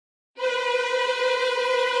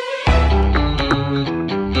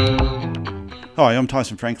Hi, I'm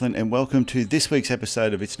Tyson Franklin and welcome to this week's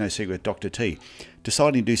episode of It's No Secret Dr. T.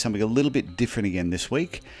 Deciding to do something a little bit different again this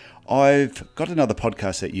week. I've got another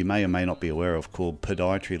podcast that you may or may not be aware of called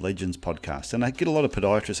Podiatry Legends Podcast, and I get a lot of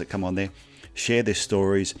podiatrists that come on there, share their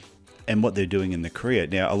stories and what they're doing in their career.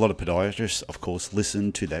 Now, a lot of podiatrists, of course,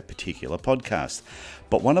 listen to that particular podcast,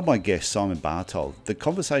 but one of my guests, Simon Bartold, the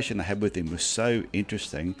conversation I had with him was so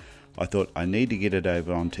interesting, I thought I need to get it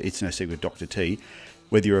over onto It's No Secret Dr. T.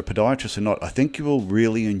 Whether you're a podiatrist or not, I think you will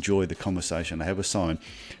really enjoy the conversation I have with Simon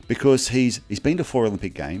because he's been to 4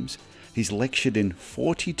 Olympic Games. He's lectured in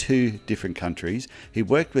 42 different countries. He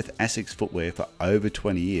worked with Asics footwear for over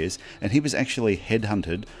 20 years, and he was actually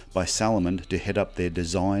headhunted by Salomon to head up their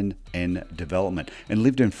design and development and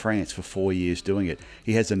lived in France for 4 years doing it.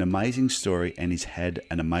 He has an amazing story and he's had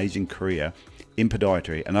an amazing career in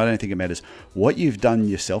podiatry, and I don't think it matters what you've done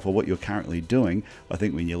yourself or what you're currently doing. I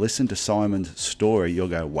think when you listen to Simon's story, you'll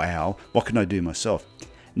go, wow, what can I do myself?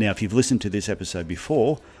 Now, if you've listened to this episode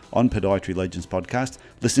before on Podiatry Legends Podcast,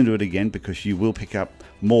 listen to it again because you will pick up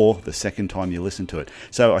more the second time you listen to it.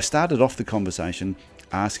 So I started off the conversation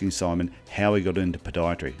asking Simon how he got into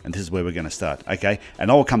podiatry, and this is where we're going to start, okay? And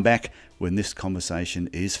I will come back when this conversation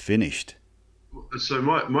is finished. So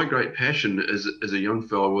my great passion as a young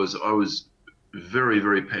fellow was I was very,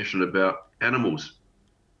 very passionate about animals.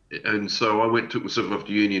 And so I took myself off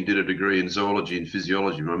to uni and did a degree in zoology and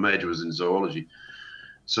physiology. My major was in zoology.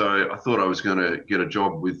 So I thought I was going to get a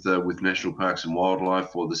job with National Parks and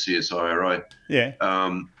Wildlife or the CSIRO. Yeah.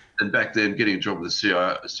 And back then, getting a job with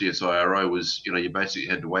the CSIRO was, you basically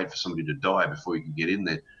had to wait for somebody to die before you could get in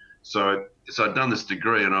there. So I'd done this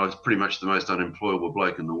degree and I was pretty much the most unemployable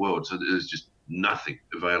bloke in the world. So there was just nothing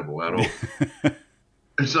available at all.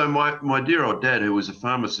 And so my dear old dad, who was a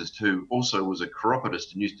pharmacist, who also was a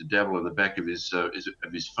chiropodist and used to dabble in the back of his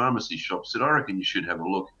pharmacy shop, said, I reckon you should have a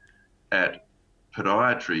look at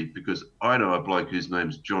podiatry because I know a bloke whose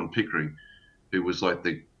name's John Pickering, who was like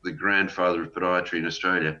the grandfather of podiatry in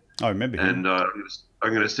Australia. I remember him. And I'm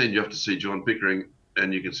going to send you off to see John Pickering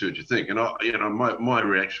and you can see what you think. And my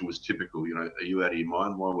reaction was typical, are you out of your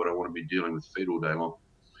mind? Why would I want to be dealing with feet all day long?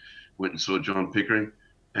 Went and saw John Pickering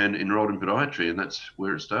and enrolled in podiatry, and that's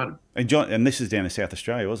where it started. And this is down in South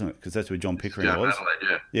Australia, wasn't it? Because that's where John Pickering was. Adelaide,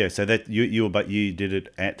 yeah. Yeah. So that you did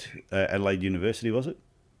it at Adelaide University, was it?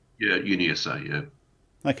 Yeah, UniSA,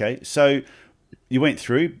 yeah. Okay, so you went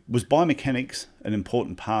through. Was biomechanics an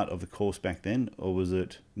important part of the course back then, or was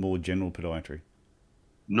it more general podiatry?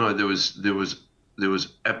 No, there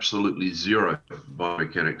was absolutely zero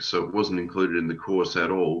biomechanics, so it wasn't included in the course at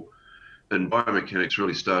all. And biomechanics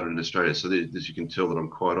really started in Australia. So as you can tell that I'm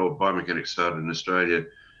quite old. Biomechanics started in Australia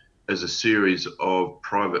as a series of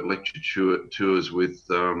private lecture tours with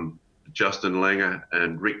Justin Langer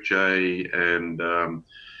and Rick Jay and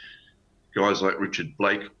guys like Richard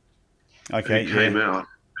Blake, who came out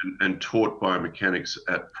and taught biomechanics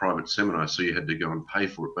at private seminars. So you had to go and pay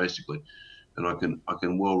for it, basically. And I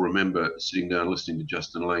can well remember sitting down listening to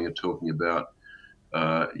Justin Langer talking about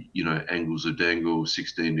angles of dangle,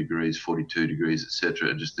 16 degrees, 42 degrees, etc.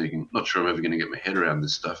 And just thinking, not sure I'm ever going to get my head around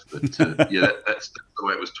this stuff. But that's the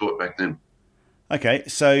way it was taught back then. Okay,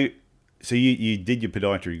 so you did your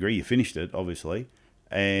podiatry degree, you finished it, obviously,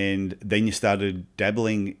 and then you started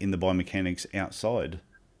dabbling in the biomechanics outside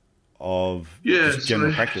of just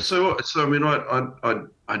general practice. So I mean,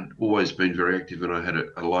 I'd always been very active, and I had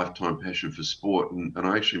a lifetime passion for sport. And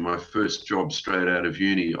actually, my first job straight out of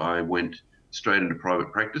uni, I went straight into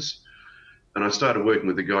private practice, and I started working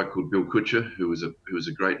with a guy called Bill Kutcher, who was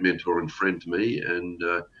a great mentor and friend to me, and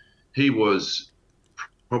he was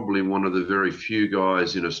probably one of the very few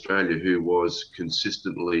guys in Australia who was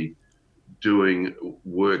consistently doing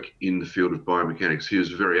work in the field of biomechanics. He was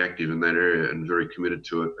very active in that area and very committed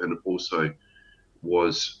to it, and also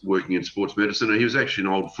was working in sports medicine. And he was actually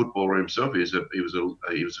an old footballer himself. He was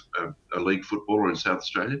a league footballer in South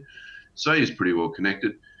Australia, so he's pretty well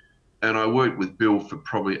connected. And I worked with Bill for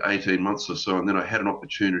probably 18 months or so, and then I had an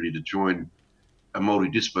opportunity to join a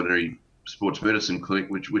multidisciplinary sports medicine clinic,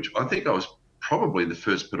 which I think I was probably the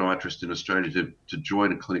first podiatrist in Australia to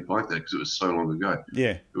join a clinic like that because it was so long ago.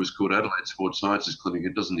 Yeah. It was called Adelaide Sports Sciences Clinic.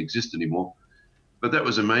 It doesn't exist anymore. But that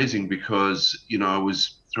was amazing because, I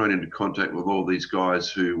was thrown into contact with all these guys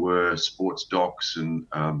who were sports docs and,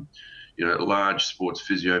 large sports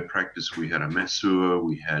physio practice. We had a masseur,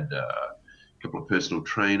 we had couple of personal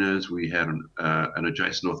trainers. We had an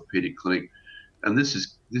adjacent orthopedic clinic, and this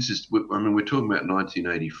is. I mean, we're talking about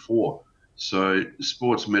 1984. So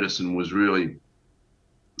sports medicine was really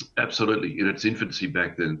absolutely in its infancy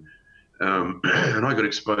back then, and I got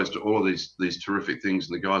exposed to all of these terrific things.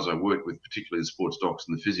 And the guys I worked with, particularly the sports docs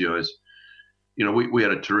and the physios, we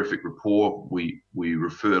had a terrific rapport. We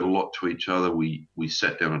referred a lot to each other. We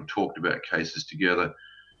sat down and talked about cases together.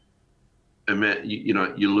 And Matt, you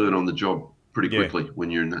learn on the job pretty quickly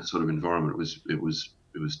when you're in that sort of environment. It was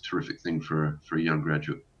a terrific thing for a young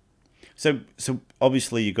graduate. So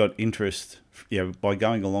obviously you got interest, by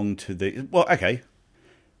going along to the. Well, okay,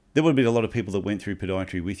 there would have been a lot of people that went through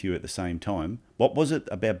podiatry with you at the same time. What was it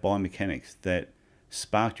about biomechanics that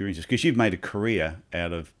sparked your interest? Because you've made a career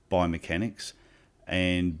out of biomechanics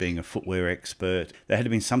and being a footwear expert. There had to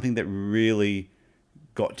have been something that really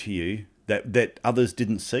got to you that others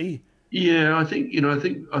didn't see. Yeah, I think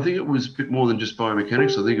it was a bit more than just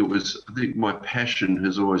biomechanics. I think my passion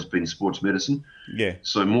has always been sports medicine. Yeah.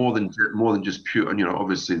 So more than just pure,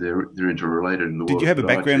 obviously they're interrelated in the world. Did you have a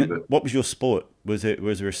background? What was your sport? Was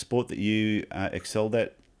there a sport that you excelled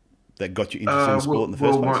at that got you interested in sport in the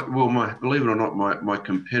first place? Believe it or not, my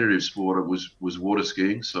competitive sport was water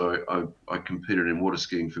skiing. So I competed in water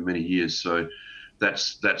skiing for many years. So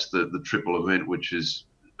that's the triple event, which is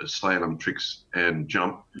slalom, tricks, and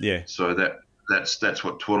jump. Yeah. So that's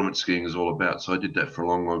what tournament skiing is all about. So I did that for a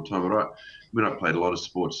long, long time. But I played a lot of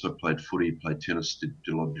sports. I played footy, played tennis, did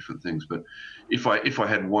a lot of different things. But if I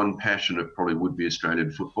had one passion, it probably would be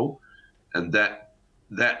Australian football, and that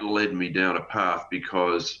led me down a path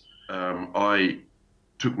because I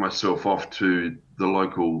took myself off to the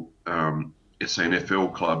local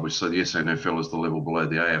SANFL club, which so the SANFL is the level below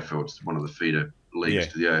the AFL. It's one of the feeder leagues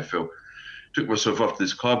to the AFL. Took myself off to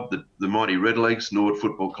this club, the mighty Redlegs, Nord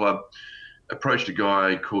Football Club. Approached a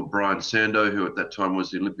guy called Brian Sando, who at that time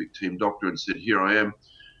was the Olympic team doctor, and said, "Here I am.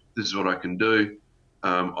 This is what I can do.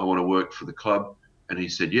 I want to work for the club." And he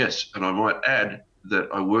said yes. And I might add that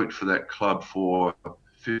I worked for that club for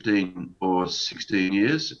 15 or 16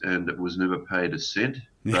 years and was never paid a cent.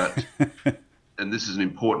 But and this is an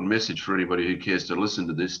important message for anybody who cares to listen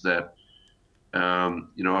to this, that I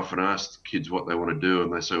often ask kids what they want to do,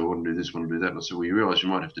 and they say, "I want to do this, want to do that." And I say, "Well, you realise you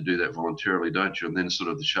might have to do that voluntarily, don't you?" And then sort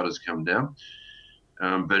of the shutters come down.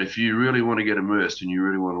 But if you really want to get immersed and you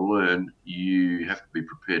really want to learn, you have to be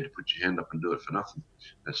prepared to put your hand up and do it for nothing.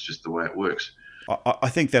 That's just the way it works. I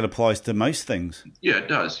think that applies to most things. Yeah, it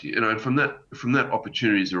does. And from that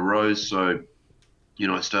opportunities arose. So,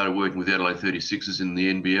 I started working with Adelaide 36ers in the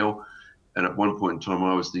NBL, and at one point in time,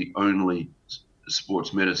 I was the only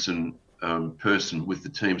sports medicine person with the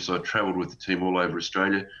team. So I travelled with the team all over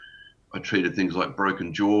Australia. I treated things like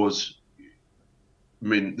broken jaws. I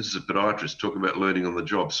mean, this is a podiatrist, talk about learning on the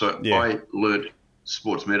job. So I learned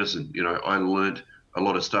sports medicine. I learned a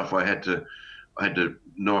lot of stuff. I had to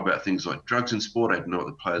know about things like drugs in sport. I had to know what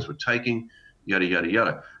the players were taking, yada, yada,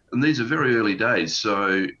 yada. And these are very early days.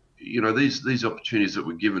 So, these opportunities that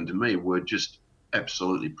were given to me were just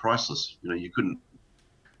absolutely priceless. You couldn't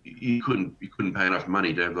pay enough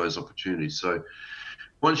money to have those opportunities. So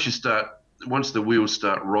once the wheels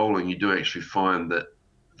start rolling, you do actually find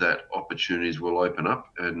that opportunities will open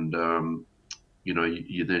up, and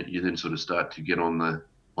you then sort of start to get on the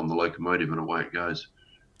locomotive, and away it goes.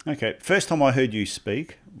 Okay, first time I heard you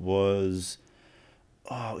speak was it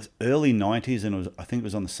was early 90s, and I think it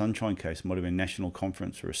was on the Sunshine Coast. It might have been a national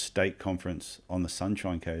conference or a state conference on the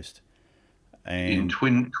Sunshine Coast. And in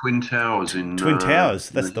Twin Towers. Twin Towers,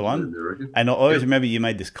 that's the one. And I always remember you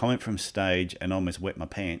made this comment from stage, and I almost wet my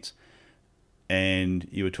pants. And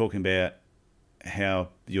you were talking about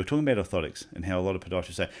orthotics and how a lot of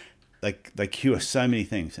podiatrists say they cure so many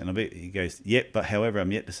things. And he goes, "Yep, but however,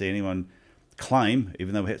 I'm yet to see anyone claim,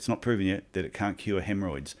 even though it's not proven yet, that it can't cure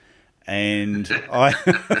hemorrhoids." And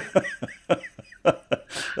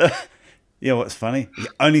what's funny? The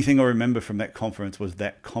only thing I remember from that conference was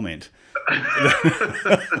that comment.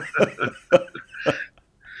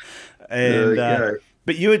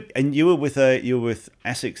 But you were with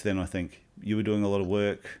Asics then. I think you were doing a lot of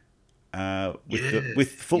work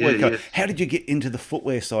with footwear. Yeah. How did you get into the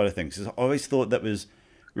footwear side of things? 'Cause I always thought that was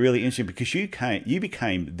really interesting because you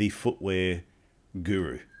became the footwear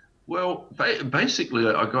guru. Well, basically,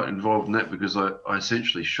 I got involved in that because I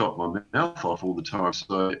essentially shot my mouth off all the time.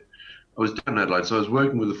 So I was down in Adelaide, so I was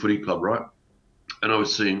working with a footy club, right? And I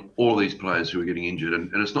was seeing all these players who were getting injured.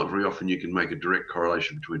 And it's not very often you can make a direct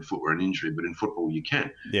correlation between footwear and injury, but in football you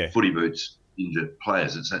can. Yeah. Footy boots injure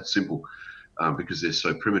players. It's that simple because they're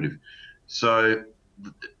so primitive. So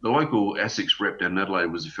the local Asics rep down in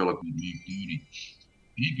Adelaide was a fellow called Nick Doody.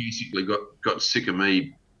 He basically got sick of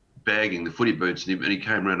me bagging the footy boots, and he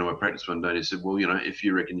came around to my practice one day and he said, "Well, if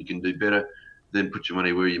you reckon you can do better, then put your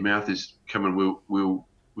money where your mouth is. Come and we'll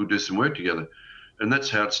do some work together." And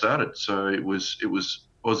that's how it started. So it was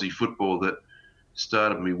Aussie football that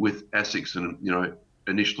started me with Asics, and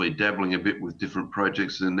initially dabbling a bit with different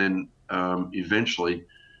projects, and then eventually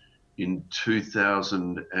in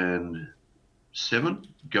 2007,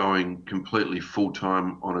 going completely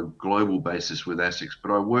full-time on a global basis with Asics.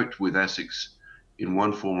 But I worked with Asics in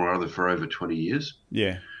one form or other for over 20 years.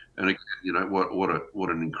 Yeah. And again, what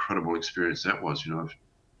an incredible experience that was.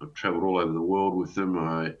 I've traveled all over the world with them.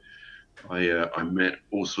 I met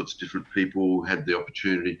all sorts of different people, had the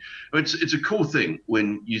opportunity. It's a cool thing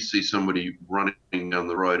when you see somebody running down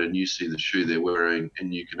the road and you see the shoe they're wearing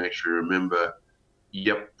and you can actually remember,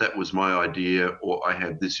 yep, that was my idea, or I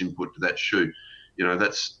had this input to that shoe.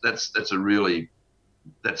 That's a really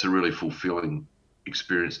fulfilling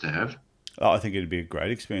experience to have. Oh, I think it'd be a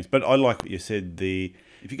great experience. But I like what you said.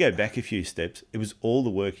 If you go back a few steps, it was all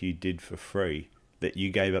the work you did for free that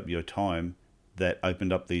you gave up your time that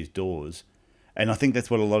opened up these doors. And I think that's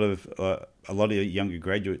what a lot of younger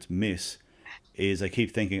graduates miss, is they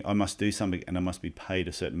keep thinking, I must do something and I must be paid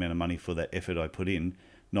a certain amount of money for that effort I put in,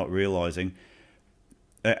 not realizing.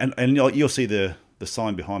 And you'll see the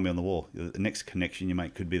sign behind me on the wall. The next connection you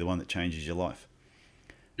make could be the one that changes your life.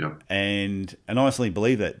 Yeah. And I honestly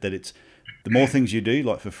believe that it's the more things you do,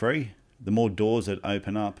 like for free, the more doors that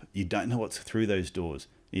open up. You don't know what's through those doors.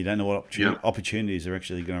 You don't know what opportunities are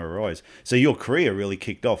actually going to arise. So your career really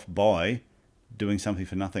kicked off by doing something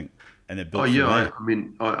for nothing, and it built.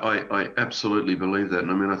 I absolutely believe that,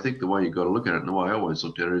 and I think the way you got to look at it, and the way I always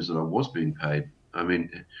looked at it, is that I was being paid.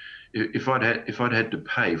 If I'd had to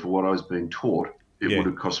pay for what I was being taught, it would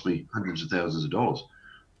have cost me hundreds of thousands of dollars.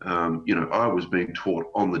 I was being taught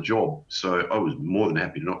on the job, so I was more than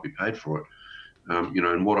happy to not be paid for it.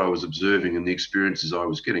 And what I was observing and the experiences I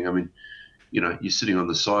was getting. You're sitting on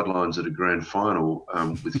the sidelines at a grand final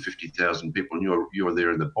with 50,000 people, and you're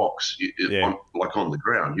there in the box, on the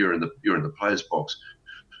ground. You're in the players' box.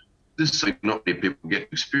 This is something not many people get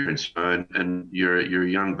experience, and you're a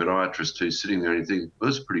young podiatrist who's sitting there and you think,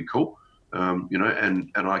 well, that's pretty cool,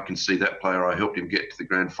 and I can see that player. I helped him get to the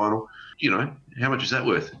grand final. How much is that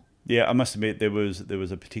worth? Yeah, I must admit there was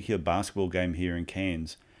a particular basketball game here in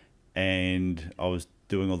Cairns, and I was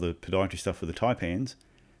doing all the podiatry stuff for the Taipans.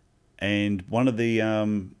 And one of the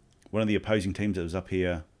opposing teams that was up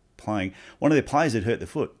here playing, one of their players had hurt their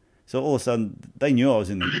foot. So all of a sudden, they knew I was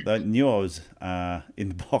in the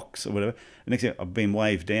box or whatever. The next thing, I've been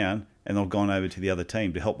waved down, and I've gone over to the other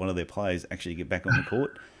team to help one of their players actually get back on the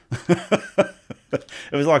court.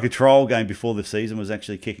 It was like a trial game before the season was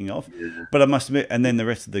actually kicking off. Yeah. But I must admit, and then the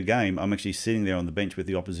rest of the game, I'm actually sitting there on the bench with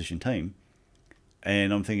the opposition team,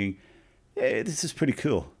 and I'm thinking, yeah, this is pretty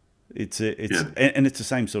cool. And it's the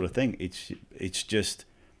same sort of thing. It's just,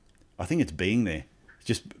 I think it's being there. It's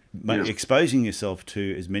just exposing yourself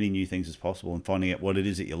to as many new things as possible and finding out what it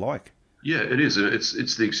is that you like. Yeah, it is.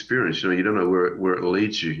 It's the experience. You don't know where it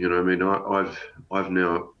leads you. I've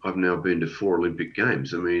now been to 4 Olympic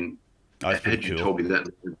Games. Had you told me that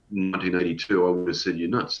in 1982, I would have said you're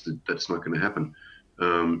nuts. That's not going to happen.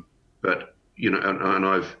 But and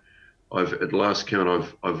I've at last count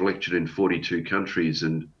I've lectured in 42 countries,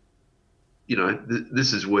 and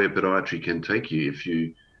this is where podiatry can take you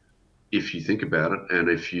if you think about it, and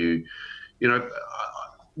if you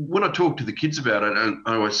when I talk to the kids about it, and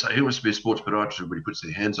I always say, who wants to be a sports podiatrist? Everybody puts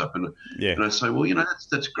their hands up, and I say, well,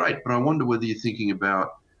 that's great, but I wonder whether you're thinking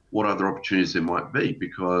about what other opportunities there might be,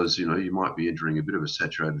 because you might be entering a bit of a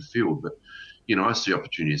saturated field, but I see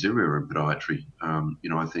opportunities everywhere in podiatry.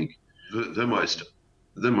 I think the most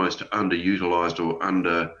underutilized or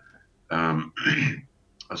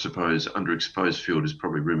I suppose underexposed field is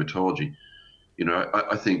probably rheumatology.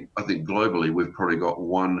 I think globally we've probably got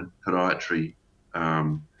one podiatry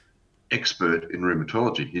expert in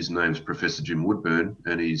rheumatology. His name's Professor Jim Woodburn,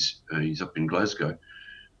 and he's up in Glasgow.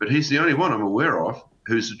 But he's the only one I'm aware of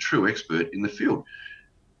who's a true expert in the field.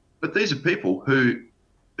 But these are people whose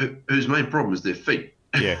main problem is their feet.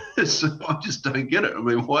 Yeah. So I just don't get it.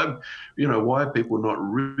 Why are people not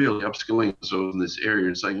really upskilling themselves in this area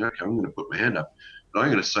and saying, okay, I'm going to put my hand up, but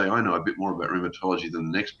I'm going to say I know a bit more about rheumatology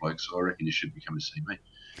than the next bloke, so I reckon you should be coming to see me.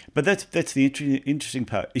 But that's the interesting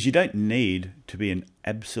part, is you don't need to be an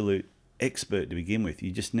absolute expert to begin with.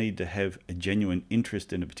 You just need to have a genuine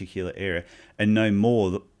interest in a particular area and know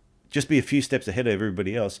more. Just be a few steps ahead of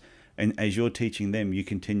everybody else, and as you're teaching them, you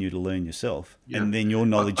continue to learn yourself, and then your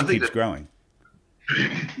knowledge keeps growing.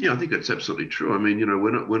 Yeah, I think that's absolutely true.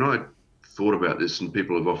 When I thought about this, and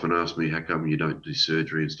people have often asked me, how come you don't do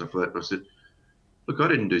surgery and stuff like that? And I said, look, I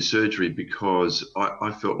didn't do surgery because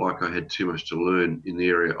I felt like I had too much to learn in the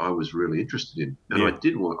area I was really interested in. And I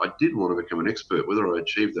did want to become an expert. Whether I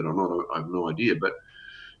achieved that or not, I have no idea. But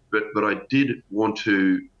I did want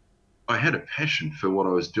to. I had a passion for what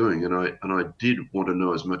I was doing, and I did want to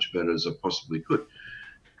know as much about it as I possibly could.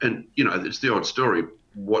 And it's the old story.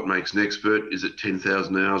 What makes an expert? Is it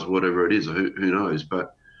 10,000 hours, whatever it is? Who knows?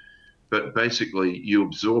 But basically, you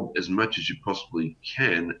absorb as much as you possibly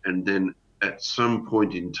can, and then at some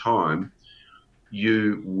point in time,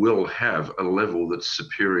 you will have a level that's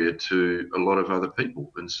superior to a lot of other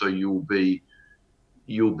people, and so you'll be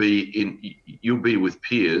with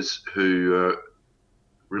peers who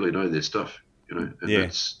really know their stuff, and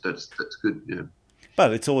that's good. Yeah.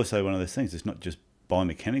 But it's also one of those things. It's not just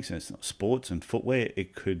biomechanics, and it's not sports and footwear.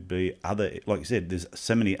 It could be other, like you said, there's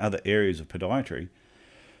so many other areas of podiatry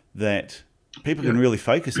that people can really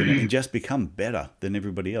focus in it and just become better than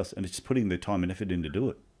everybody else. And it's just putting the time and effort in to do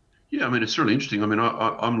it. Yeah, I mean, it's really interesting. I mean,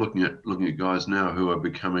 I'm looking at guys now who are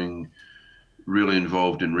becoming really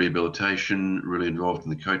involved in rehabilitation, really involved in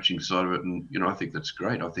the coaching side of it. And, I think that's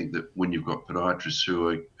great. I think that when you've got podiatrists who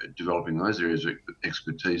are developing those areas of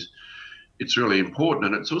expertise, it's really important.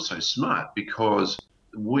 And it's also smart because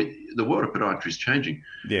the world of podiatry is changing.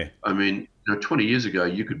 Yeah. I mean, 20 years ago,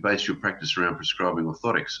 you could base your practice around prescribing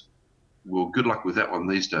orthotics. Well, good luck with that one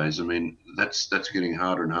these days. I mean, that's getting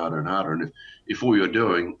harder and harder and harder. And if all you're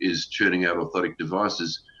doing is churning out orthotic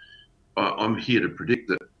devices, I'm here to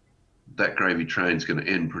predict that gravy train is going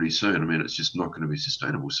to end pretty soon. I mean, it's just not going to be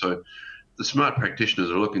sustainable. So the smart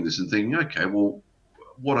practitioners are looking at this and thinking, okay, well,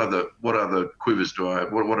 what other quivers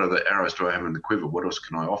what other arrows do I have in the quiver? What else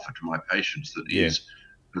can I offer to my patients that is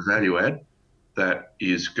a value add, that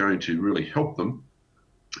is going to really help them,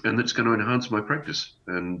 and that's going to enhance my practice?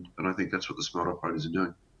 And I think that's what the smart operators are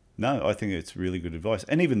doing. No, I think it's really good advice.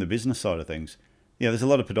 And even the business side of things. There's a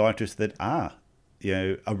lot of podiatrists that are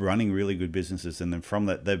running really good businesses, and then from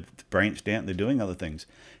that they've branched out and they're doing other things.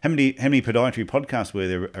 How many podiatry podcasts were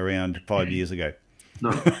there around 5 years ago?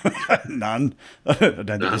 None. None. I don't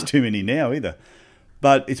think there's too many now either.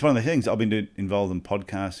 But it's one of the things I've been involved in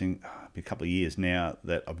podcasting a couple of years now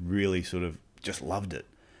that I've really sort of just loved it.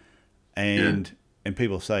 And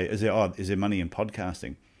people say, is there money in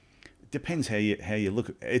podcasting? It depends how you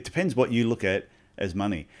look. It depends what you look at as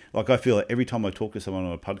money. Like, I feel that every time I talk to someone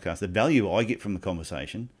on a podcast, the value I get from the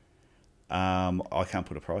conversation, I can't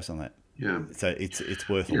put a price on that. Yeah. So it's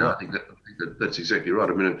worth a lot. lot. I think that's exactly right.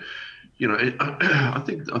 I mean, I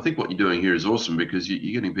think what you're doing here is awesome because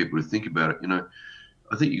you're getting people to think about it.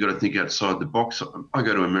 I think you've got to think outside the box. I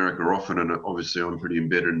go to America often, and obviously I'm pretty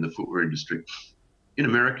embedded in the footwear industry. In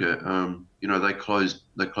America, they closed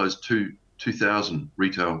 2,000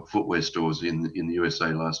 retail footwear stores in the USA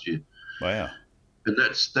last year. Wow. And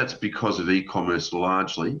that's because of e-commerce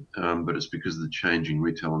largely, but it's because of the changing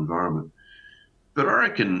retail environment. But I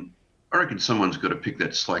reckon someone's got to pick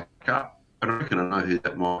that slack up. I reckon I know who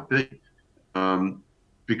that might be,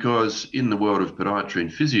 because in the world of podiatry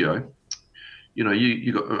and physio,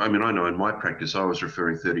 you got. I mean, I know in my practice I was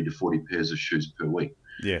referring 30 to 40 pairs of shoes per week.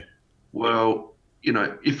 Yeah. Well,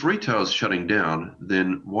 if retail's shutting down,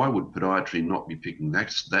 then why would podiatry not be picking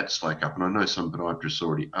that slack up? And I know some podiatrists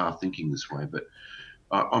already are thinking this way, but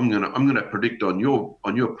I'm gonna predict on your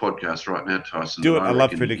podcast right now, Tyson. Do it. I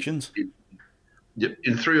love predictions.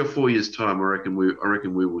 In 3 or 4 years' time, I reckon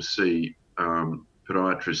we will see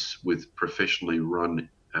podiatrists with professionally run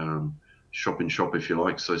shop in shop, if you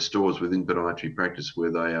like, so stores within podiatry practice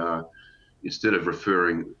where they are, instead of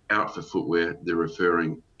referring out for footwear, they're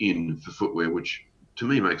referring in for footwear, which to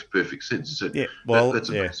me makes perfect sense. That's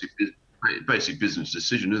a basic business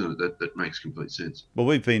decision, isn't it? That makes complete sense. Well,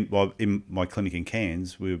 in my clinic in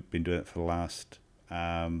Cairns, we've been doing it for the last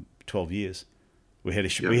 12 years. We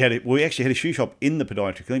actually had a shoe shop in the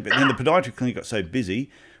podiatry clinic, but then the podiatry clinic got so busy,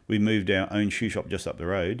 we moved our own shoe shop just up the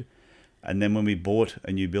road. And then when we bought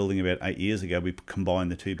a new building about 8 years ago, we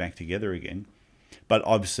combined the two back together again. But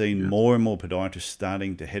I've seen more and more podiatrists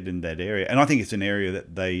starting to head in that area, and I think it's an area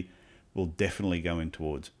that they will definitely go in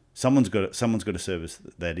towards. Someone's got to service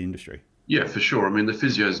that industry. Yeah, for sure. I mean, the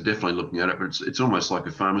physio's definitely looking at it, but it's almost like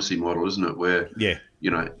a pharmacy model, isn't it? Where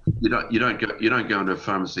you don't go into a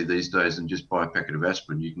pharmacy these days and just buy a packet of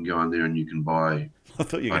aspirin. You can go in there and you can buy. I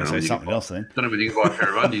thought you were going to say something else then. I don't know whether you can buy a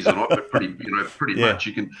pair of undies or not, but pretty much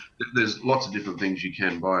you can. There's lots of different things you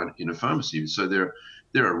can buy in a pharmacy. So they're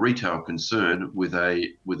a retail concern with a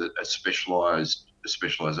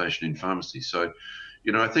specialization in pharmacy. So,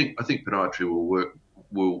 I think podiatry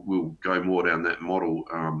will go more down that model,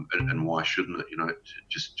 and why shouldn't it? It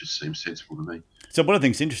just seems sensible to me. So what I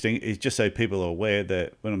think is interesting is, just so people are aware,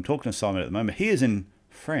 that when I'm talking to Simon at the moment, he is in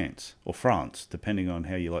France, depending on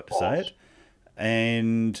how you like to say it.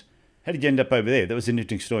 And how did you end up over there? That was an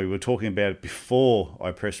interesting story. We were talking about it before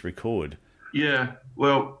I pressed record. Yeah,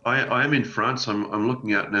 well, I am in France. I'm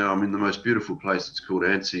looking out now. I'm in the most beautiful place. It's called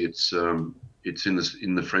Annecy. It's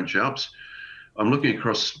in the French Alps. I'm looking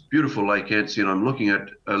across beautiful Lake Anstey, and I'm looking at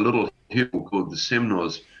a little hill called the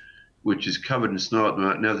Semnoz, which is covered in snow at the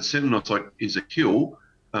moment. Now, the Semnoz is a hill,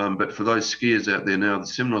 but for those skiers out there now, the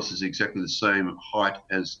Semnoz is exactly the same height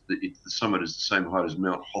as the summit is the same height as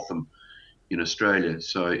Mount Hotham in Australia.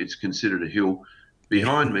 So it's considered a hill.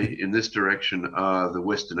 Behind me in this direction are the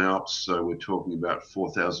Western Alps. So we're talking about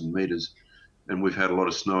 4,000 meters. And we've had a lot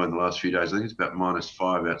of snow in the last few days. I think it's about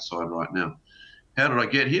 -5 outside right now. How did I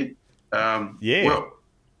get here? Well,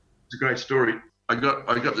 it's a great story. I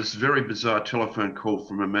got this very bizarre telephone call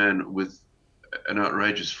from a man with an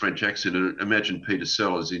outrageous French accent. Imagine Peter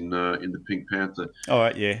Sellers in the Pink Panther. All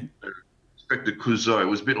right, yeah. Inspector Clouseau. It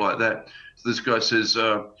was a bit like that. So this guy says,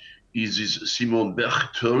 "Is this Simon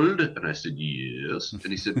Bartold?" And I said, "Yes." And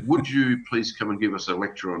he said, "Would you please come and give us a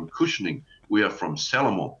lecture on cushioning? We are from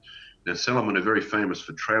Salomon." Now, Salomon are very famous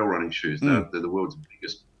for trail running shoes. They're the world's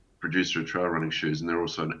biggest producer of trail running shoes, and they're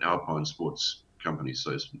also an alpine sports company,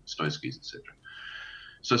 so snow skis, etc.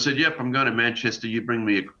 So I said, "Yep, I'm going to Manchester. You bring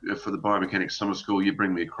me for the biomechanics summer school. You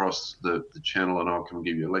bring me across the channel, and I'll come and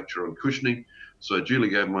give you a lecture on cushioning." So I duly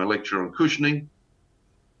gave my lecture on cushioning,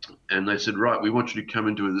 and they said, "Right, we want you to come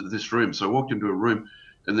into this room." So I walked into a room,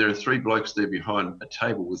 and there are 3 blokes there behind a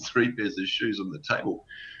table with 3 pairs of shoes on the table.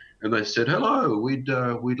 And they said, "Hello, we'd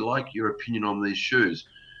like your opinion on these shoes."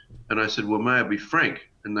 And I said, "Well, may I be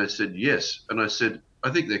frank?" And they said, "Yes." And I said,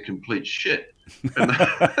 "I think they're complete shit." And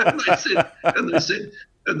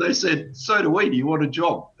they said, "So do we. Do you want a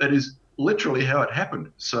job?" That is literally how it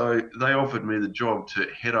happened. So they offered me the job to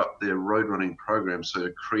head up their road running program, so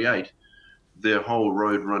to create their whole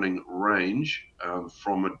road running range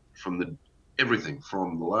from everything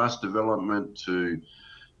from the last development to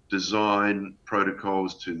design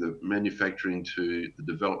protocols to the manufacturing to the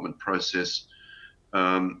development process,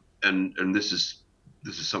 and this is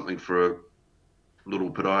something for a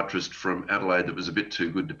little podiatrist from Adelaide that was a bit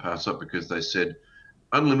too good to pass up, because they said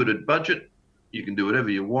unlimited budget, you can do whatever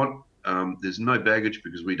you want. There's no baggage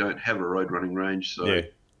because we don't have a road running range, so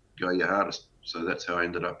go your hardest. So that's how I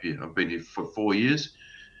ended up here. I've been here for 4 years,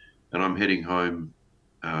 and I'm heading home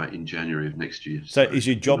in January of next year. So is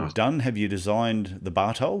your job done? Have you designed the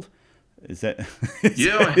Bartold? Is that I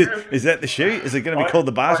have. Is that the shoe? Is it going to be called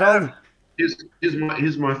the Bartold?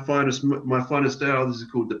 Here's my finest hour. This is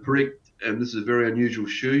called the Predict, and this is a very unusual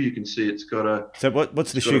shoe. You can see it's got a. So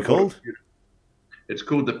what's the shoe called? It's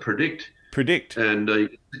called the Predict. Predict. And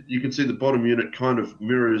you can see the bottom unit kind of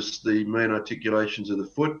mirrors the main articulations of the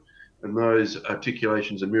foot, and those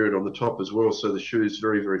articulations are mirrored on the top as well. So the shoe is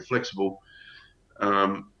very, very flexible.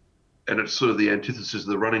 And it's sort of the antithesis of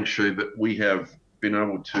the running shoe, but we have been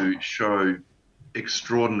able to show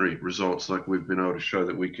extraordinary results. Like we've been able to show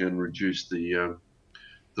that we can reduce the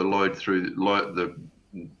load through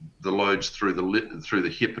the loads through the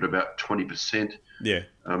hip at about 20%. Yeah.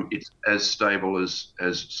 It's as stable as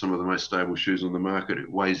some of the most stable shoes on the market.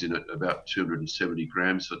 It weighs in at about 270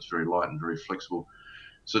 grams, so it's very light and very flexible.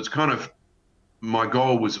 So it's kind of, my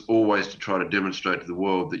goal was always to try to demonstrate to the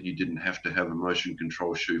world that you didn't have to have a motion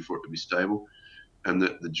control shoe for it to be stable, and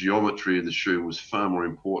that the geometry of the shoe was far more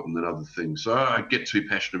important than other things. So I get too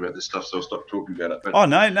passionate about this stuff, so I'll stop talking about it. But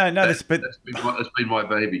that's been my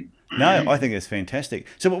baby. No, I think it's fantastic.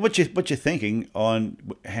 So what you thinking on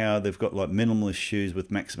how they've got like minimalist shoes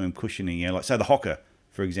with maximum cushioning? You know, like say the Hoka,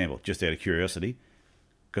 for example, just out of curiosity,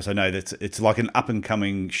 because I know that it's like an up and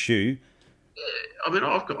coming shoe. I mean,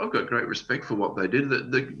 I've got great respect for what they did.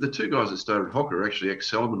 The 2 guys that started Hoka are actually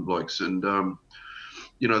ex-Salomon blokes, and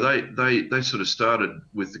you know, they sort of started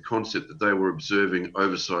with the concept that they were observing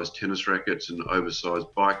oversized tennis rackets and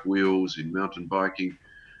oversized bike wheels in mountain biking,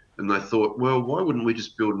 and they thought, well, why wouldn't we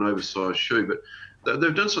just build an oversized shoe? But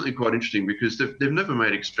they've done something quite interesting, because they've never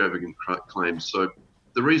made extravagant claims. So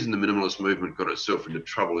the reason the minimalist movement got itself into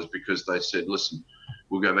trouble is because they said, listen,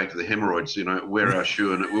 we'll go back to the hemorrhoids, you know, wear our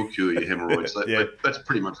shoe and it will cure your hemorrhoids. That's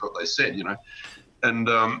pretty much what they said, you know. And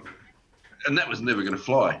that was never going to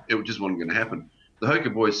fly. It just wasn't going to happen. The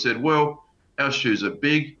Hoka boys said, well, our shoes are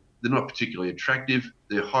big, they're not particularly attractive,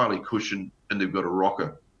 they're highly cushioned, and they've got a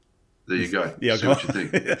rocker. There you go. Yeah, see what you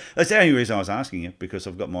think. That's the only reason I was asking you, because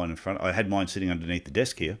I've got mine in front. I had mine sitting underneath the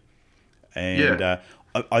desk here, and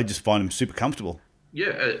I just find them super comfortable. Yeah,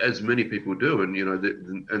 as many people do, and you know,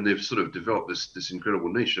 and they've sort of developed this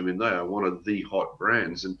incredible niche. I mean, they are one of the hot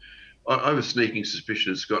brands, and I have a sneaking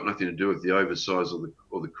suspicion it's got nothing to do with the oversize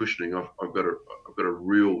or the cushioning. I've got a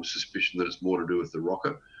real suspicion that it's more to do with the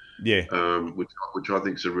rocker. Yeah. Which I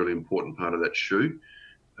think is a really important part of that shoe.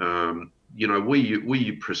 You know,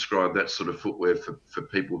 we prescribe that sort of footwear for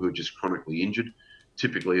people who are just chronically injured,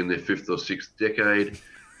 typically in their 5th or 6th decade.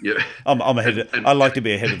 Yeah. I'm ahead. I like to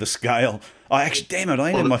be ahead of the scale. I actually, damn it,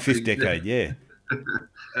 I am in my fifth decade. Yeah.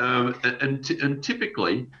 And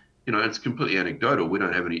typically, it's completely anecdotal. We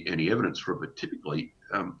don't have any evidence for it, but typically,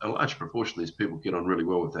 a large proportion of these people get on really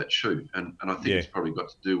well with that shoe, and I think it's probably got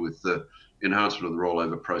to do with the enhancement of the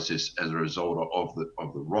rollover process as a result of the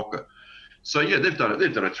rocker. So yeah, they've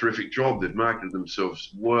done a terrific job. They've marketed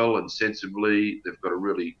themselves well and sensibly. They've got a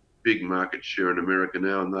really big market share in America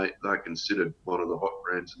now, and they're considered one of the hot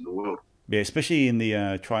brands in the world. Yeah, especially in the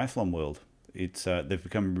triathlon world. It's they've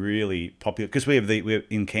become really popular because we have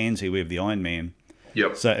in Cairns here we have the Ironman.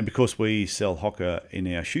 Yep. So and because we sell Hoka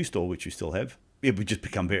in our shoe store, which we still have, we just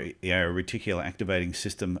become our reticular activating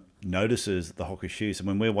system notices the Hoka shoes. And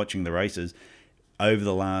when we're watching the races over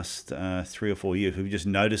the last 3 or 4 years, we've just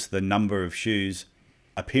noticed the number of shoes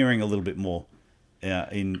appearing a little bit more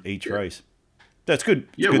in each race. That's good.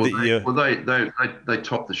 It's good they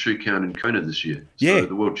topped the shoe count in Kona this year. So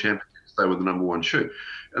the world champions, they were the number one shoe.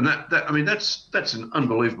 And that's an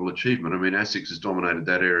unbelievable achievement. I mean, Asics has dominated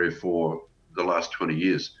that area for the last 20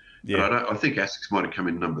 years. Yeah. But I think Asics might have come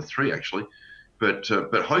in number 3 actually. But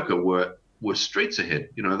Hoka were streets ahead.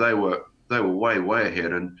 They were way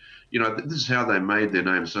ahead. And this is how they made their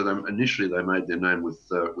name. So initially they made their name with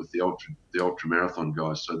the ultra marathon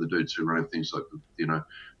guys. So the dudes who ran things like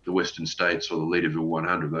the Western States or the Leaderville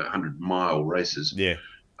 100, the 100-mile races. Yeah.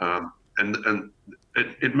 And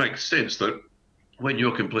it makes sense that when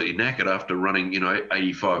you're completely knackered after running,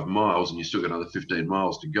 85 miles and you still got another 15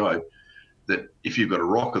 miles to go, that if you've got a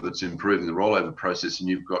rocker that's improving the rollover process and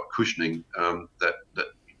you've got cushioning,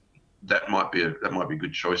 that might be a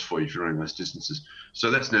good choice for you if you're running those distances.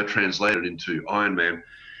 So that's now translated into Ironman,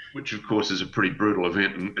 which of course is a pretty brutal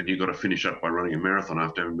event, and you've got to finish up by running a marathon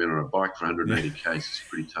after having been on a bike for 180 k's. It's a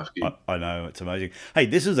pretty tough gig. I know, it's amazing. Hey,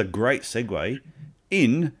 this is a great segue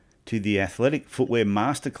in to the athletic footwear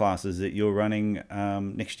masterclasses that you're running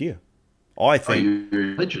next year. I think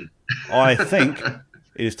legend. I think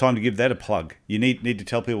it is time to give that a plug. You need to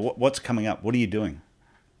tell people what's coming up. What are you doing?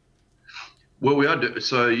 Well, we are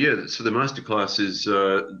so the masterclass is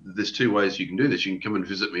there's 2 ways you can do this. You can come and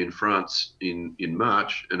visit me in France in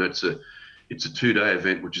March, and it's a 2-day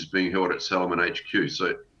event which is being held at Salomon HQ.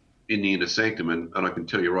 So in the inner sanctum, and I can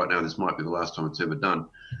tell you right now, this might be the last time it's ever done,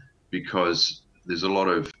 because there's a lot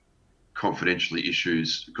of confidentiality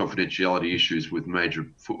issues with major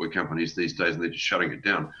footwear companies these days, and they're just shutting it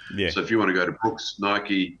down. Yeah. So if you want to go to Brooks,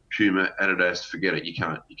 Nike, Puma, Adidas, forget it. You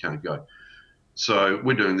can't go. So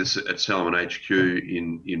we're doing this at Salomon HQ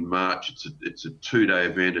in March. It's a 2-day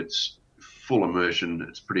event. It's full immersion.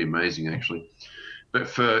 It's pretty amazing actually. But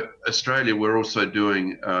for Australia, we're also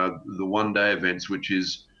doing the 1-day events, which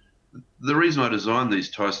is the reason I designed these,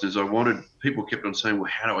 Tyson, is people kept on saying, well,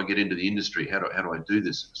 how do I get into the industry? How do I do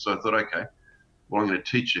this? So I thought, okay, well, I'm going to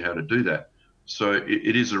teach you how to do that. So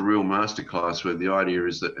it is a real masterclass where the idea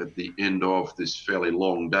is that at the end of this fairly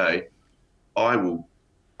long day, I will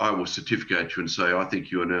certificate you and say, I think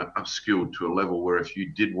you are now upskilled to a level where if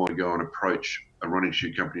you did want to go and approach a running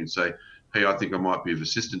shoe company and say, hey, I think I might be of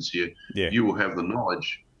assistance here, you will have the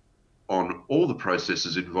knowledge on all the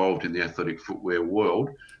processes involved in the athletic footwear world.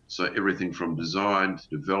 So everything from design to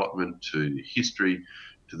development to history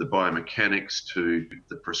to the biomechanics to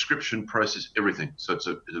the prescription process, everything. So it's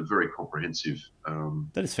a very comprehensive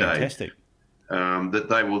that is fantastic. That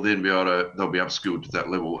they will then they'll be upskilled to that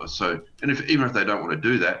level. So, and even if they don't want to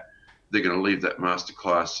do that, they're going to leave that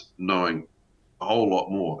masterclass knowing a whole lot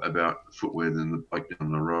more about footwear than the bike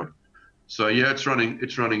down the road. So yeah, it's running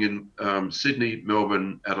in Sydney,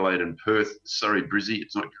 Melbourne, Adelaide, and Perth. Surrey, Brizzy.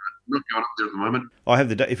 It's not going up there at the moment. I have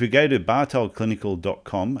the date. If we go to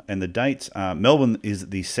bartoldclinical.com, and the dates are Melbourne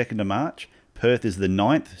is the 2nd of March, Perth is the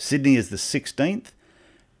 9th, Sydney is the 16th,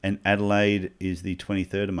 and Adelaide is the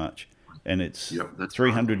 23rd of March. And it's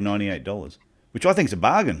 $398, which I think is a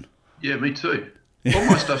bargain. Yeah, me too. All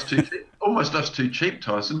my stuff's too cheap. All my stuff's too cheap,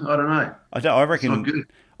 Tyson. I don't know. I reckon. It's not good.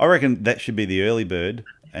 I reckon that should be the early bird,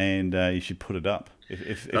 and you should put it up.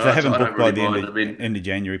 If they haven't booked by the end of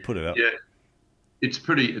January, put it up. Yeah, it's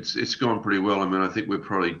gone pretty well. I mean, I think we're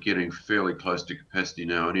probably getting fairly close to capacity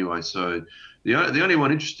now, anyway. So the only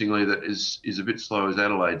one, interestingly, that is a bit slow is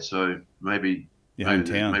Adelaide. So maybe.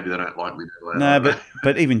 Hometown. Maybe they don't like me. No,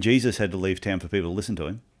 but even Jesus had to leave town for people to listen to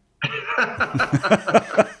him.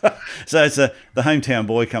 So it's the hometown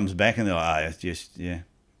boy comes back and they're like, it's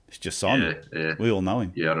just Simon. Yeah. We all know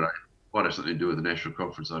him. Yeah, I don't know. Might have something to do with the national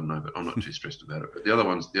conference. I don't know, but I'm not too stressed about it. But the other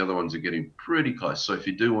ones are getting pretty close. So if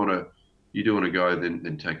you do want to go,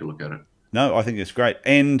 then take a look at it. No, I think it's great.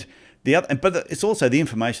 And but it's also the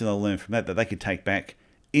information they'll learn from that they could take back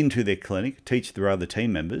into their clinic, teach their other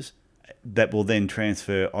team members. that will then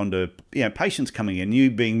transfer onto patients coming in.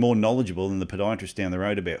 You being more knowledgeable than the podiatrist down the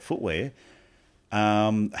road about footwear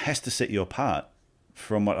has to set you apart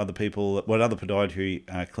from what other podiatry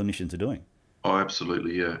clinicians are doing. Oh,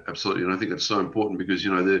 absolutely, yeah, absolutely. And I think that's so important because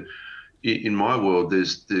in my world,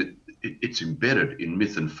 it's embedded in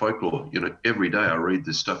myth and folklore. Every day I read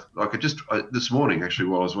this stuff. Like this morning, actually,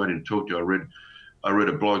 while I was waiting to talk to you, I read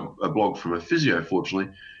a blog from a physio,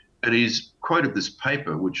 fortunately, and he's quoted this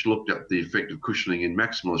paper which looked at the effect of cushioning in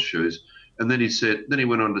maximalist shoes, and then he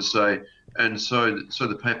went on to say, and so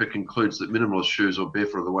the paper concludes that minimalist shoes or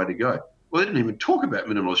barefoot are the way to go. Well, they didn't even talk about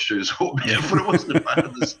minimalist shoes or barefoot. It wasn't a part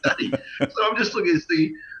of the study. So I'm just looking at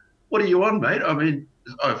thinking, what are you on, mate? I mean,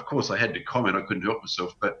 of course I had to comment. I couldn't help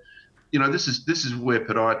myself, but this is where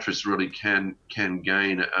podiatrists really can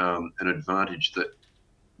gain an advantage. That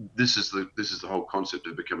this is the whole concept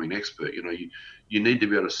of becoming an expert. You need to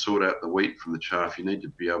be able to sort out the wheat from the chaff. You need to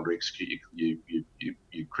be able to execute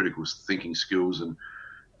your critical thinking skills, and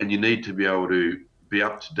you need to be able to be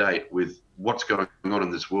up to date with what's going on in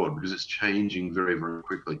this world, because it's changing very, very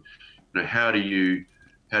quickly. How do you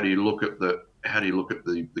look at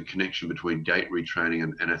the connection between gait retraining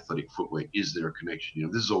and athletic footwear? Is there a connection?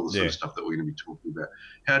 This is all the sort of stuff that we're going to be talking about.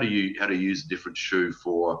 How do you use a different shoe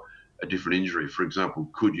for a different injury? For example,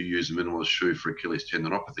 could you use a minimalist shoe for Achilles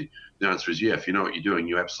tendinopathy? The answer is yeah. If you know what you're doing,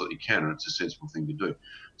 you absolutely can, and it's a sensible thing to do.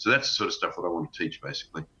 So that's the sort of stuff that I want to teach,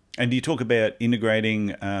 basically. And do you talk about integrating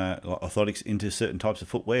orthotics into certain types of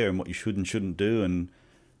footwear and what you should and shouldn't do? And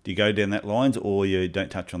do you go down that lines, or you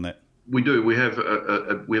don't touch on that? We do. We have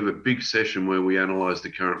a big session where we analyse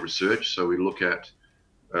the current research. So we look at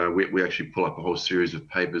we actually pull up a whole series of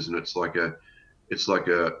papers, and it's like an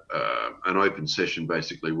open session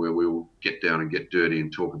basically, where we'll get down and get dirty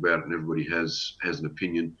and talk about it, and everybody has an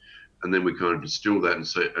opinion, and then we kind of distill that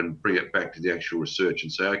and bring it back to the actual research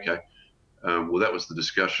and say, okay, well, that was the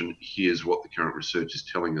discussion. Here's what the current research is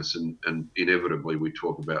telling us, and inevitably we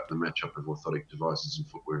talk about the matchup of orthotic devices and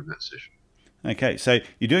footwear in that session. Okay, so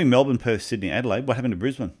you're doing Melbourne, Perth, Sydney, Adelaide. What happened to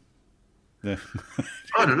Brisbane? I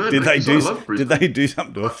don't know. Did they do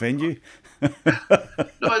something to offend you?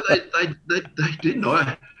 No, they didn't.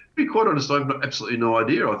 To be quite honest, I have absolutely no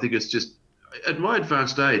idea. I think it's just at my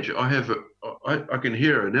advanced age, I can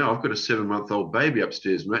hear her now. I've got a 7-month-old baby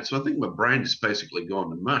upstairs, mate. So I think my brain is basically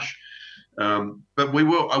gone to mush. But we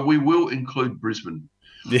will include Brisbane.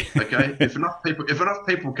 Yeah. Okay. If enough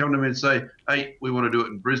people come to me and say, "Hey, we want to do it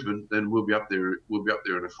in Brisbane," then we'll be up there. We'll be up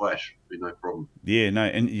there in a flash. It'll be no problem. Yeah, no,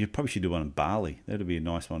 and you probably should do one in Bali. That'd be a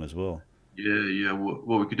nice one as well. Yeah.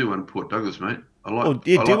 Well, we could do one in Port Douglas, mate. Do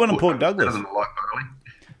one in Port Douglas.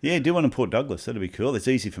 Yeah, do one in Port Douglas. That'd be cool. It's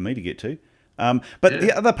easy for me to get to. But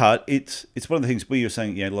the other part, it's one of the things where you're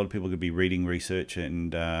saying, a lot of people could be reading research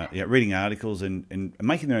and reading articles and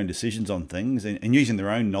making their own decisions on things and using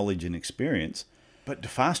their own knowledge and experience. But to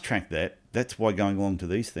fast track that's why going along to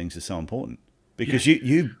these things is so important, because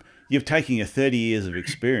you've taken your 30 years of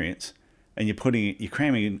experience and you're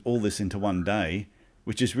cramming all this into one day,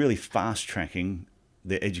 which is really fast tracking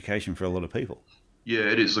their education for a lot of people. Yeah,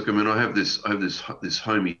 it is. Look, I mean, I have this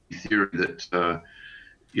homey theory that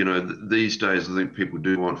these days I think people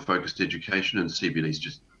do want focused education, and CPD is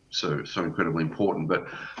just so incredibly important. But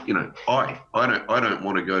I don't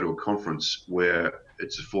want to go to a conference where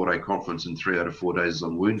it's a 4-day conference and 3 out of 4 days is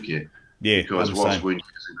on wound care. Yeah, because whilst wound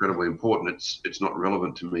care is incredibly important, it's not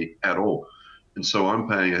relevant to me at all. And so I'm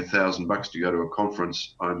paying $1,000 to go to a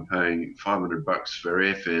conference. I'm paying $500 for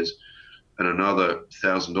airfares and another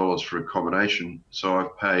 $1,000 for accommodation. So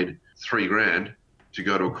I've paid $3,000 to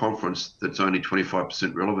go to a conference that's only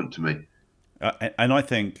 25% relevant to me. And I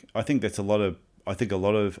think that's a lot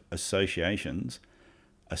of associations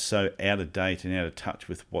are so out of date and out of touch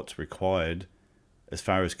with what's required as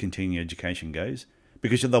far as continuing education goes,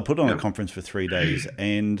 because they'll put on a conference for 3 days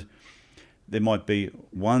and there might be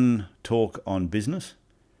one talk on business,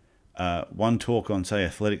 one talk on, say,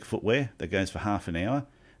 athletic footwear that goes for half an hour,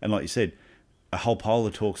 and like you said, a whole pile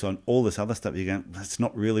of talks on all this other stuff. You're going, that's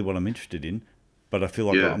not really what I'm interested in, but I feel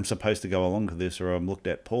like I'm supposed to go along to this or I'm looked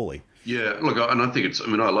at poorly. Yeah, look, and I think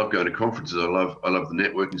I love going to conferences. I love the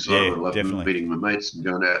networking side. I love meeting my mates and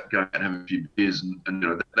going out and having a few beers,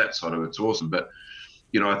 and that side of it's awesome. But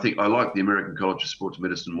I think I like the American College of Sports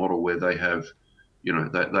Medicine model, where they have,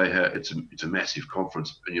 they have it's a massive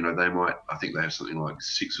conference, and I think they have something like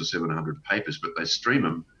 600 or 700 papers, but they stream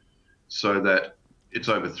them so that it's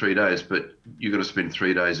over 3 days, but you're going to spend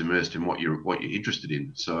 3 days immersed in what you're interested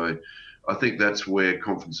in. So I think that's where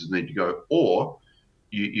conferences need to go. Or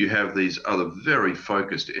you have these other very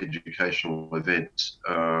focused educational events,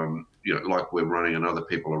 like we're running and other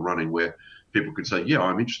people are running, where people could say, yeah,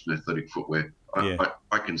 I'm interested in athletic footwear.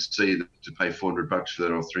 I can see that to pay $400 for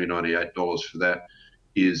that or $398 for that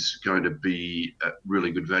is going to be a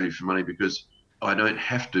really good value for money, because I don't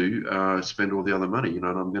have to spend all the other money, and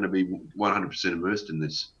I'm going to be 100% immersed in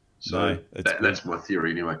this. So that's my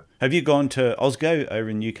theory anyway. Have you gone to Osgo over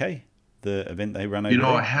in UK, the event they run over there?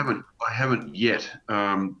 I haven't yet,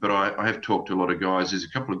 but I have talked to a lot of guys. There's a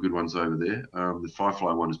couple of good ones over there. The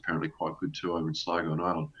Firefly one is apparently quite good too over in Sligo on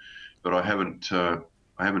Ireland, but I haven't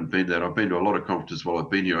been to that. I've been to a lot of conferences while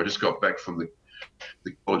I've been here. I just got back from the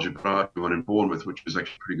College of Podiatry one in Bournemouth, which was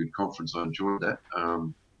actually a pretty good conference. I enjoyed that.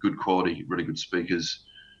 Good quality, really good speakers,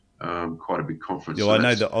 quite a big conference. Yeah, well, I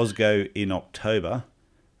know that Osgo in October.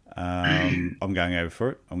 I'm going over for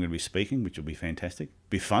it. I'm going to be speaking, which will be fantastic.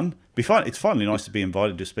 Be fun. It's finally nice to be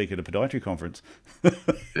invited to speak at a podiatry conference.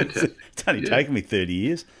 It's only taken me 30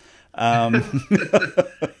 years. And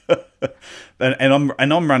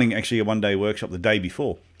I'm running actually a 1-day workshop the day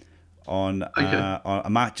before on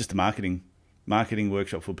just a marketing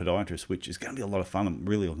workshop for podiatrists, which is going to be a lot of fun. I'm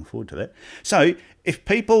really looking forward to that. So if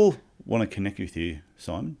people want to connect with you,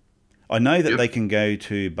 Simon, I know that they can go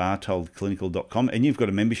to bartoldclinical.com, and you've got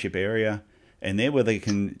a membership area in there where they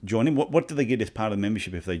can join in. What do they get as part of the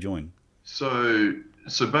membership if they join? So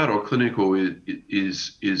Bartold Clinical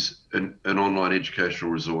is an online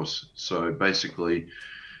educational resource. So basically,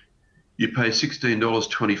 you pay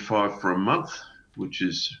 $16.25 for a month, which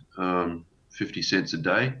is 50 cents a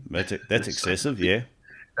day. That's excessive, yeah.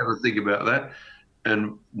 Have a think about that.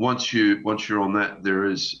 And once you're on that,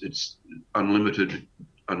 it's unlimited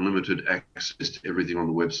access to everything on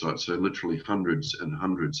the website. So literally hundreds and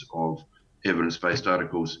hundreds of evidence-based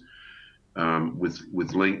articles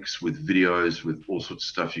with links, with videos, with all sorts of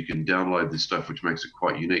stuff. You can download this stuff, which makes it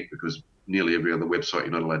quite unique, because nearly every other website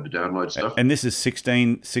you're not allowed to download stuff. And this is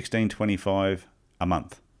 $16.25 a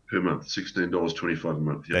month. Per month, $16.25 a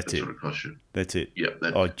month. Yeah, that's what it costs you. That's it. Yeah.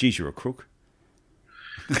 Oh, geez, you're a crook.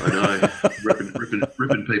 I know,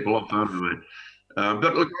 ripping people off, aren't I, mate?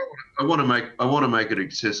 But look, I want to make it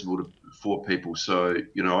accessible for people. So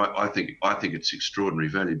I think it's extraordinary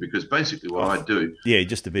value, because basically what I do,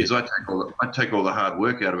 just a bit, is I take all the hard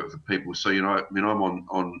work out of it for people. So I'm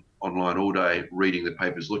on online all day reading the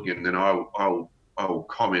papers, looking at it, and then I'll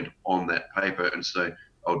comment on that paper and say,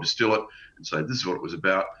 I'll distill it and say, this is what it was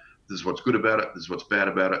about. This is what's good about it. This is what's bad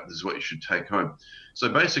about it. This is what you should take home. So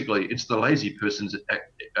basically, it's the lazy person's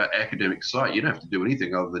academic site. You don't have to do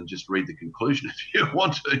anything other than just read the conclusion if you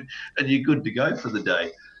want to, and you're good to go for the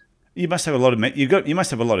day. You must have a lot of you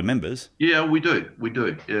must have a lot of members. Yeah, we do.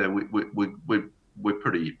 Yeah, we're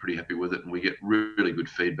pretty happy with it, and we get really good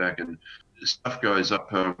feedback, and stuff goes up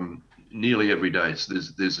nearly every day. So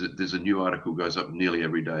there's a new article goes up nearly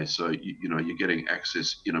every day. So you're getting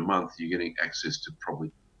access in a month. You're getting access to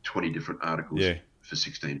probably 20 different articles for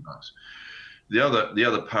 $16. The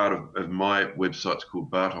other part of my website's called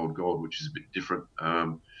Bartold Gold, which is a bit different.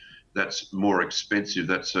 That's more expensive.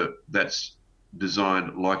 That's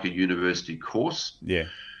designed like a university course. Yeah.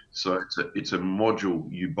 So it's a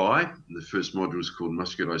module you buy. The first module is called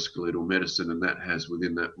musculoskeletal medicine, and that has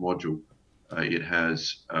within that module, it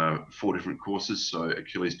has 4 different courses. So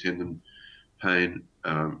Achilles tendon pain,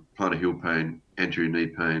 plantar heel pain, anterior knee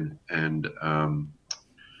pain, and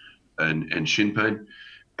shin pain.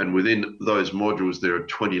 And within those modules, there are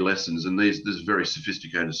 20 lessons, and this is very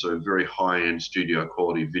sophisticated, so very high-end studio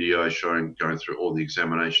quality video going through all the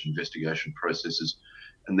examination, investigation processes,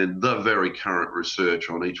 and then the very current research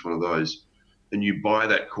on each one of those. And you buy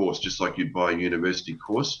that course just like you'd buy a university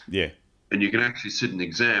course. Yeah. And you can actually sit an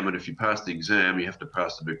exam, and if you pass the exam, you have to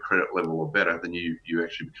pass the credit level or better, then you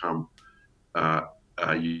actually become a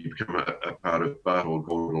part of Bartold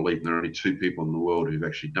Gold Elite, and there are only 2 people in the world who've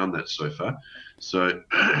actually done that so far. So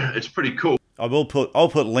it's pretty cool. I'll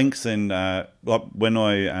put links in when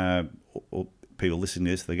people listen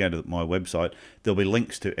to this, they go to my website. There'll be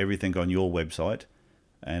links to everything on your website,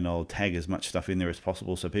 and I'll tag as much stuff in there as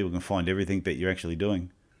possible so people can find everything that you're actually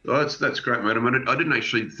doing. Oh, that's great, mate. I mean, I didn't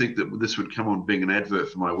actually think that this would come on being an advert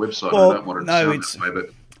for my website. Well, I don't want it to sound that way, but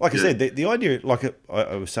like I said, the idea, like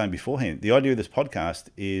I was saying beforehand, the idea of this podcast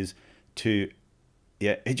is to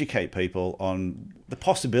educate people on the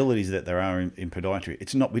possibilities that there are in podiatry.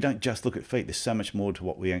 It's not, we don't just look at feet. There's so much more to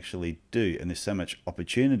what we actually do, and there's so much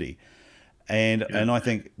opportunity. And I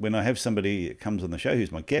think when I have somebody that comes on the show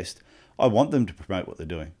who's my guest, I want them to promote what they're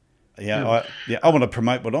doing. I want to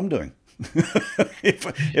promote what I'm doing.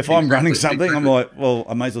 if I'm running something, I'm like, well,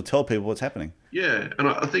 I may as well tell people what's happening. Yeah, and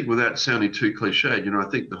I think without sounding too cliched, I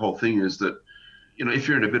think the whole thing is that, if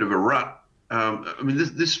you're in a bit of a rut, I mean,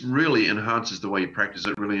 this really enhances the way you practice.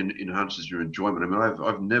 It really enhances your enjoyment. I mean,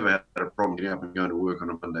 I've never had a problem getting up and going to work on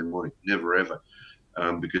a Monday morning, never ever,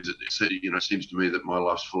 because it seems to me that my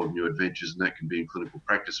life's full of new adventures, and that can be in clinical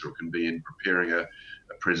practice or it can be in preparing a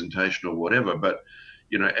presentation or whatever. But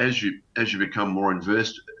as you become more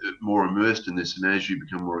immersed in this, and as you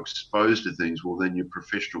become more exposed to things, well, then your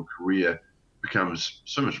professional career becomes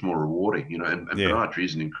so much more rewarding. And podiatry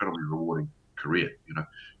is an incredibly rewarding career.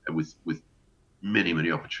 And with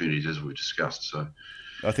many opportunities, as we've discussed. So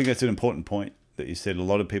I think that's an important point that you said. A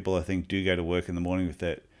lot of people, I think, do go to work in the morning with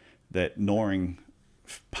that gnawing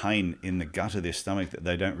pain in the gut of their stomach that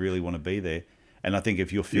they don't really want to be there. And I think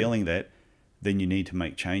if you're feeling that, then you need to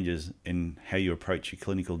make changes in how you approach your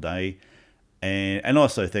clinical day. And I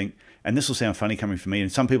also think, and this will sound funny coming from me,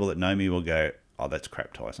 and some people that know me will go, "Oh, that's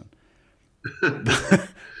crap, Tyson."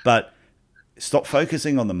 But stop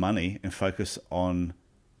focusing on the money and focus on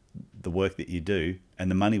the work that you do,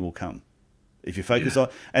 and the money will come. If you focus on,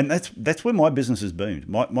 and that's where my business has boomed.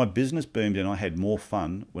 My business boomed, and I had more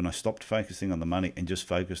fun when I stopped focusing on the money and just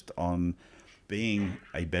focused on being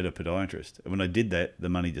a better podiatrist. And when I did that, the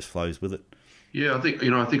money just flows with it. Yeah, I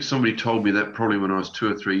think somebody told me that probably when I was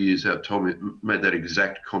 2 or 3 years out, made that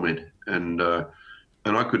exact comment, and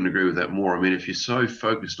I couldn't agree with that more. I mean, if you're so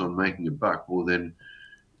focused on making a buck, well then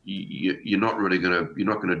you're not going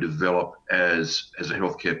to develop as a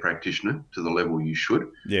healthcare practitioner to the level you should.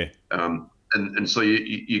 Yeah. And so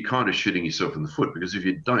you're kind of shooting yourself in the foot, because if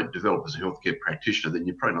you don't develop as a healthcare practitioner, then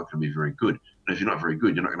you're probably not going to be very good. And if you're not very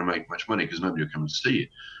good, you're not going to make much money because nobody will come and see you.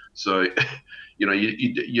 So,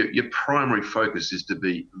 your primary focus is to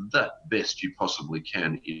be the best you possibly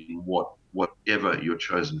can in whatever your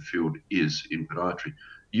chosen field is in podiatry.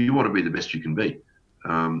 You want to be the best you can be.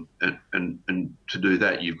 And to do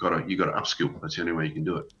that, you've got to upskill. That's the only way you can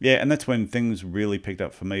do it. Yeah, and that's when things really picked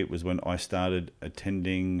up for me. It was when I started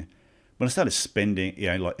spending,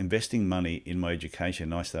 like investing money in my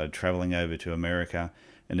education. I started traveling over to America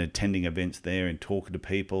and attending events there and talking to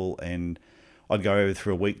people. And I'd go over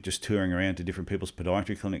for a week just touring around to different people's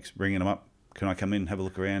podiatry clinics, bringing them up. Can I come in, have a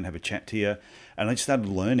look around, have a chat to you? And I just started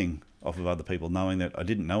learning off of other people, knowing that I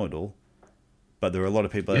didn't know it all. But there were a lot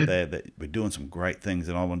of people out there that were doing some great things,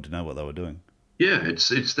 and I wanted to know what they were doing. Yeah, it's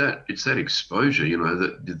that exposure,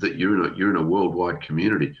 that you're in a worldwide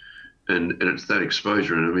community, and it's that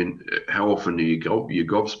exposure. And I mean, how often do you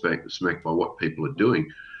gobsmacked by what people are doing,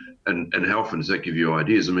 and how often does that give you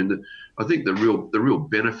ideas? I mean, I think the real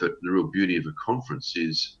benefit, the real beauty of a conference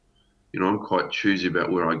is, I'm quite choosy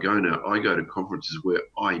about where I go now. I go to conferences where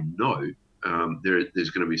I know there's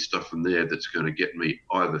going to be stuff from there that's going to get me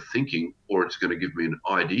either thinking, or it's going to give me an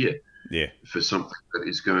idea for something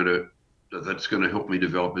that's going to help me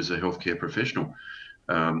develop as a healthcare professional.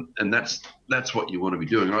 And that's what you want to be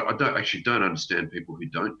doing. I don't understand people who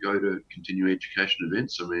don't go to continuing education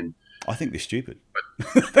events. I mean, I think they're stupid.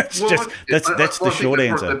 That's the short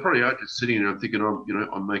answer. They probably are just sitting there thinking,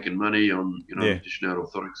 I'm making money, I'm dishing out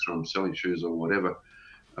orthotics, or I'm selling shoes or whatever.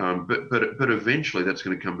 But eventually that's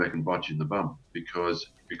going to come back and bite you in the bum, because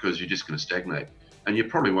you're just going to stagnate, and you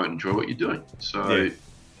probably won't enjoy what you're doing. So it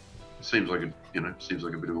seems like a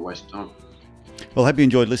bit of a waste of time. Well, I hope you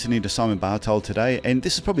enjoyed listening to Simon Bartold today, and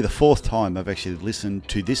this is probably the 4th time I've actually listened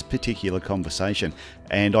to this particular conversation,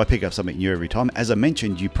 and I pick up something new every time. As I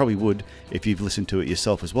mentioned, you probably would if you've listened to it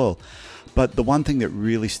yourself as well. But the one thing that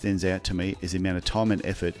really stands out to me is the amount of time and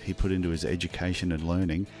effort he put into his education and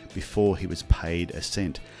learning before he was paid a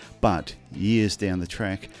cent. But years down the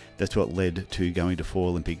track, that's what led to going to 4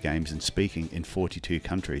 Olympic Games and speaking in 42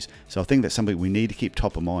 countries. So I think that's something we need to keep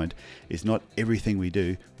top of mind, is not everything we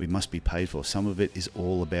do we must be paid for. Some of it is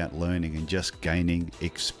all about learning and just gaining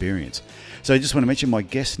experience. So I just want to mention my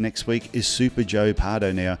guest next week is Super Joe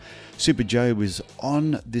Pardo. Now, Super Joe was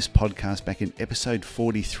on this podcast back in episode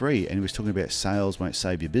 43, and he was talking about sales won't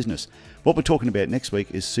save your business. What we're talking about next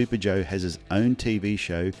week is Super Joe has his own TV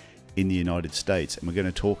show in the United States, and we're going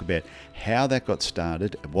to talk about how that got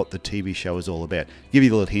started and what the TV show is all about. Give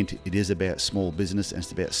you a little hint, it is about small business, and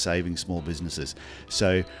it's about saving small businesses.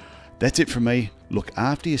 So that's it from me. Look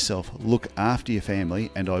after yourself, look after your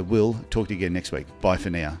family, and I will talk to you again next week. Bye for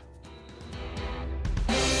now.